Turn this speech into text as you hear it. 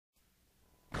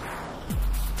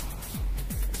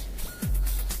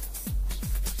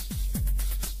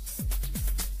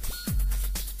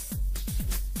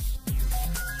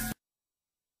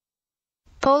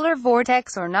Polar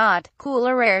vortex or not,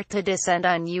 cooler air to descend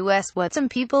on U.S. what some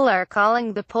people are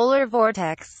calling the polar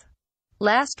vortex.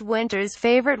 Last winter's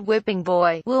favorite whipping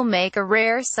boy will make a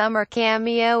rare summer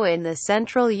cameo in the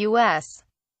central U.S.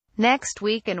 Next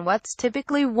week, in what's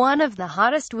typically one of the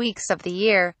hottest weeks of the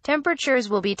year, temperatures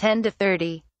will be 10 to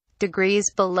 30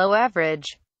 degrees below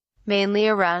average, mainly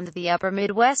around the upper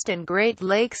Midwest and Great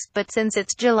Lakes, but since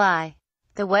it's July,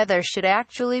 the weather should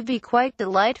actually be quite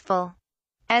delightful,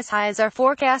 as highs are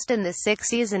forecast in the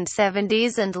 60s and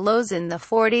 70s and lows in the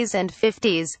 40s and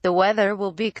 50s. The weather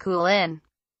will be cool and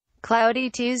cloudy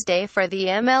Tuesday for the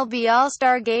MLB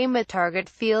All-Star Game at Target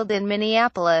Field in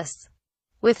Minneapolis,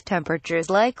 with temperatures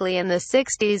likely in the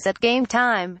 60s at game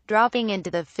time, dropping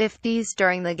into the 50s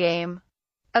during the game.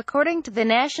 According to the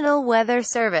National Weather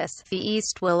Service, the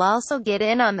East will also get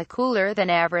in on the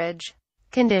cooler-than-average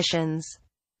conditions,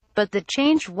 but the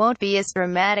change won't be as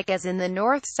dramatic as in the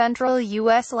north-central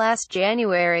U.S. last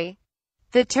January.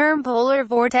 The term polar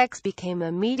vortex became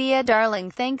a media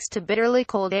darling thanks to bitterly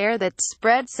cold air that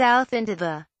spread south into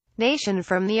the nation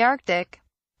from the Arctic,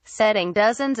 setting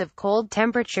dozens of cold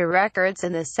temperature records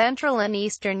in the central and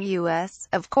eastern U.S.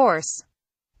 Of course,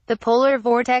 the polar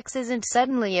vortex isn't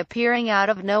suddenly appearing out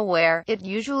of nowhere. It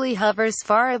usually hovers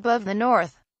far above the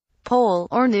North Pole,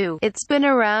 or new. It's been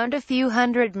around a few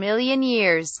 100 million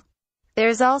years.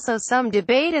 There's also some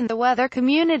debate in the weather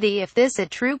community if this is a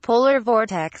true polar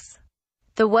vortex.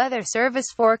 The Weather Service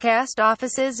forecast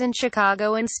offices in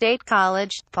Chicago and State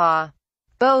College, PA,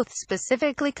 both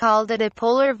specifically called it a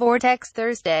polar vortex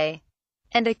Thursday,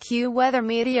 and AccuWeather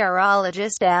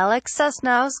meteorologist Alex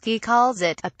Sosnowski calls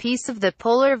it a piece of the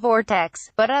polar vortex,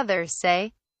 but others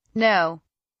say no.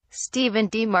 Stephen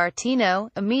DiMartino,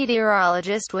 a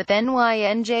meteorologist with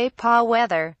NYNJ PA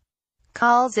Weather,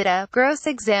 calls it a gross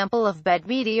example of bad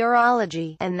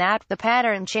meteorology, and that the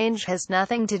pattern change has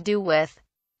nothing to do with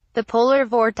the polar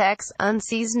vortex.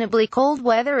 Unseasonably cold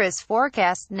weather is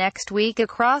forecast next week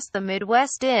across the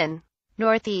Midwest in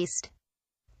Northeast,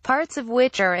 parts of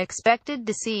which are expected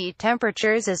to see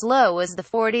temperatures as low as the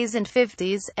 40s and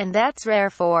 50s, and that's rare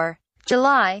for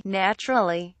July,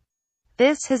 naturally.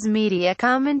 This has media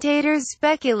commentators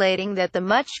speculating that the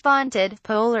much-vaunted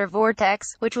polar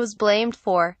vortex, which was blamed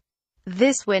for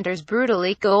this winter's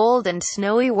brutally cold and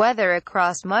snowy weather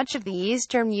across much of the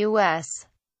eastern U.S.,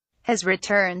 has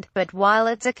returned. But while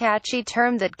it's a catchy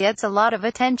term that gets a lot of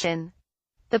attention,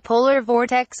 the polar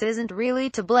vortex isn't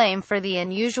really to blame for the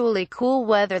unusually cool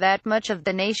weather that much of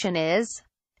the nation is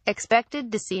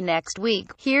expected to see next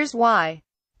week. Here's why.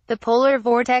 The polar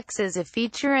vortex is a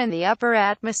feature in the upper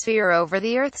atmosphere over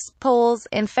the Earth's poles.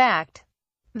 In fact,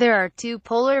 there are two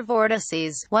polar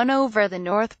vortices, one over the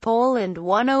North Pole and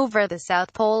one over the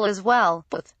South Pole as well.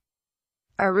 Both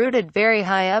are rooted very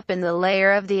high up in the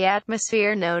layer of the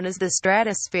atmosphere known as the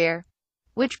stratosphere,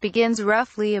 which begins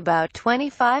roughly about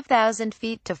 25,000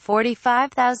 feet to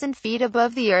 45,000 feet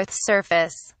above the Earth's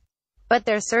surface. But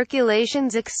their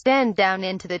circulations extend down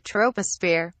into the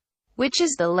troposphere, which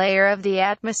is the layer of the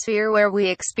atmosphere where we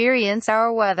experience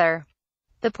our weather.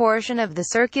 The portion of the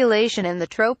circulation in the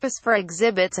troposphere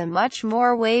exhibits a much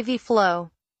more wavy flow.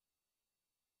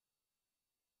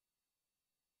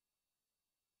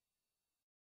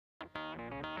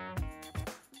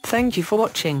 Thank you for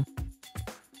watching.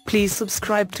 Please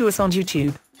subscribe to us on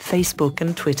YouTube, Facebook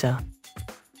and Twitter.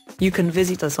 You can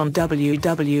visit us on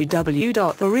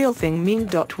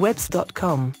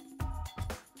www.therealthingmeme.webs.com.